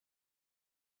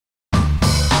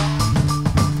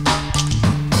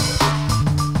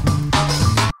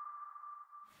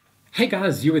Hey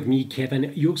guys, you're with me,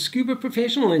 Kevin, your scuba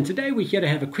professional, and today we're here to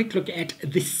have a quick look at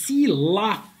the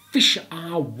SeaLife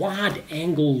Fisheye wide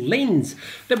angle lens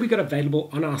that we got available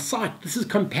on our site. This is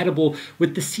compatible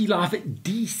with the SeaLife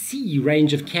DC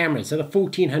range of cameras, so the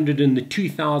 1400 and the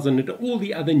 2000 and all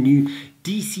the other new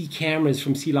DC cameras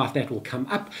from SeaLife that will come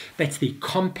up. That's the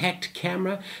compact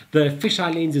camera. The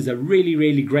fisheye lens is a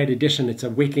really great addition. It's a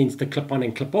wet lens to clip on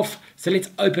and clip off. So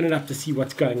let's open it up to see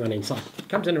what's going on inside. It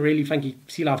comes in a really funky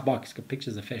SeaLife box. It's got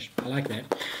pictures of fish. I like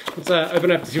that. Let's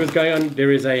open it up to see what's going on.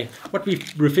 There is what we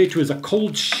refer to as a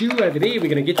cold shoe over there. We're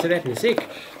going to get to that in a sec.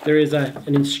 There is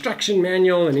an instruction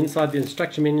manual, and inside the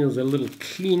instruction manual is a little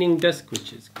cleaning disc,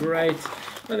 which is great.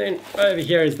 And then over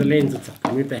here is the lens itself.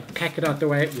 We'll move that packet out the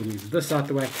way. We'll move this out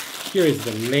the way. Here is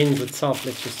the lens itself.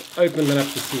 Let's just open that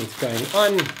up to see what's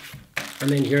going on. And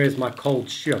then here is my cold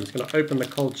shoe. I'm just going to open the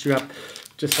cold shoe up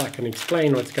just so I can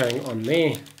explain what's going on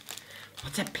there.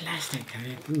 What's that plastic?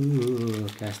 Ooh,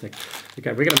 plastic.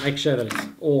 Okay, we're going to make sure that it's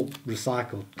all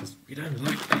recycled because we don't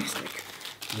like plastic.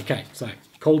 Okay, so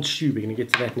cold shoe, we're going to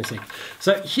get to that in a sec.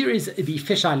 So here is the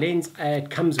fisheye lens. It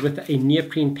comes with a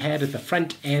neoprene pad at the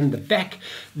front and the back.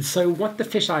 So what the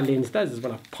fisheye lens does is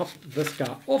when I pop this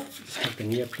guy off, let's take the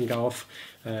neoprene guy off,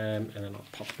 and then I'll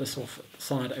pop this off the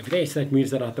side over there, so that moves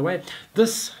that out the way.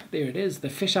 This, there it is, the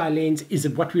fisheye lens is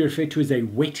what we refer to as a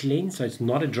wet lens, so it's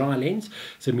not a dry lens.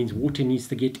 So it means water needs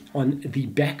to get on the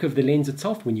back of the lens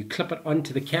itself when you clip it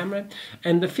onto the camera.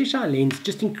 And the fisheye lens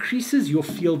just increases your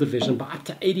field of vision by up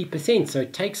to 80%. So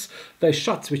it takes those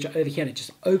shots which are over here, it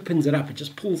just opens it up, it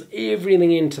just pulls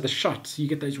everything into the shot. So you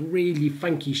get those really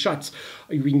funky shots.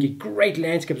 You can get great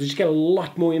landscapes, you just get a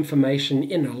lot more information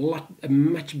in a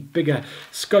much bigger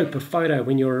scope of photo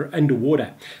when you're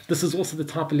underwater. This is also the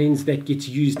type of lens that gets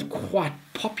used quite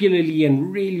popularly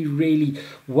and really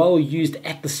well used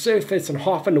at the surface and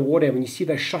half underwater. When you see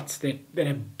those shots that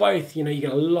have both, you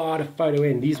get a lot of photo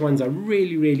in. These ones are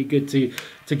really good to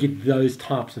get those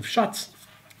types of shots.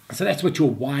 So that's what your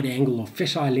wide angle or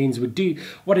fisheye lens would do.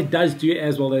 What it does do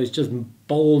as well though is just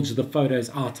bulge the photos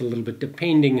out a little bit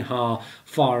depending how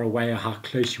far away or how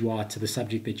close you are to the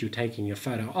subject that you're taking your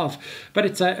photo of. But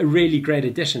it's a really great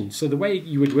addition. So the way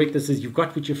you would work this is you've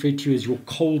got what you refer to as your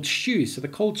cold shoe. So the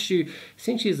cold shoe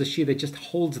essentially is a shoe that just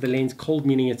holds the lens, cold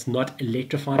meaning it's not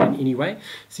electrified in any way.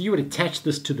 So you would attach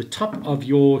this to the top of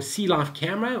your SeaLife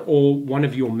camera or one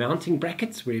of your mounting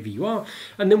brackets wherever you are,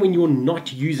 and then when you're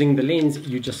not using the lens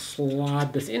you just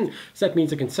slide this in. So that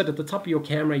means it can sit at the top of your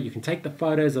camera. You can take the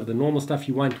photos of the normal stuff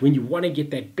you want. When you want to get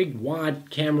that big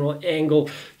wide camera angle,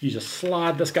 you just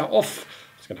slide this guy off.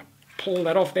 Just going to pull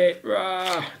that off there.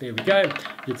 There we go.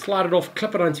 You'd slide it off,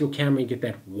 clip it onto your camera, and get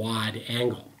that wide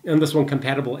angle. And this one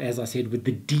compatible, as I said, with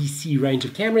the DC range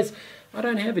of cameras. I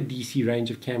don't have a DC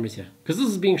range of cameras here because this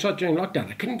is being shot during lockdown.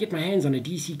 I couldn't get my hands on a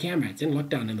DC camera. It's in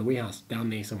lockdown in the warehouse down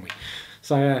there somewhere.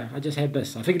 So I just had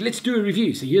this. I figured let's do a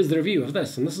review. So here's the review of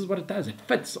this, and this is what it does. It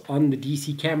fits on the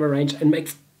DC camera range and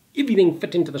makes everything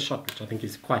fit into the shot, which I think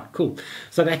is quite cool.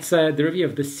 So that's the review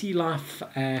of the SeaLife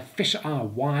Fisheye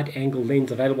wide angle lens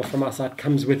available from our site.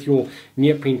 Comes with your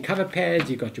neoprene cover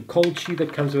pads, you've got your cold shoe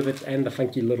that comes with it, and the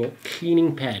funky little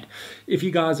cleaning pad. If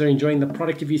you guys are enjoying the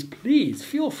product reviews, please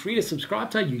feel free to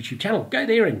subscribe to our YouTube channel. Go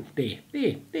there and there,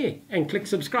 and click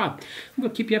subscribe. And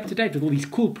we'll keep you up to date with all these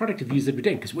cool product reviews that we're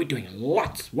doing, because we're doing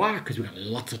lots. Why? Because we've got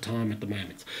lots of time at the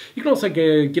moment. You can also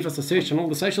go give us a search on all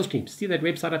the social streams. See that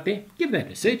website up there? Give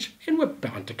that a search, and we're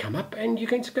bound to come up, and you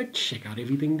can just go check out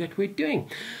everything that we're doing.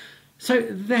 So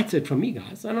that's it from me,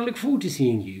 guys, and I look forward to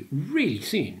seeing you really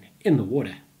soon in the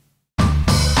water.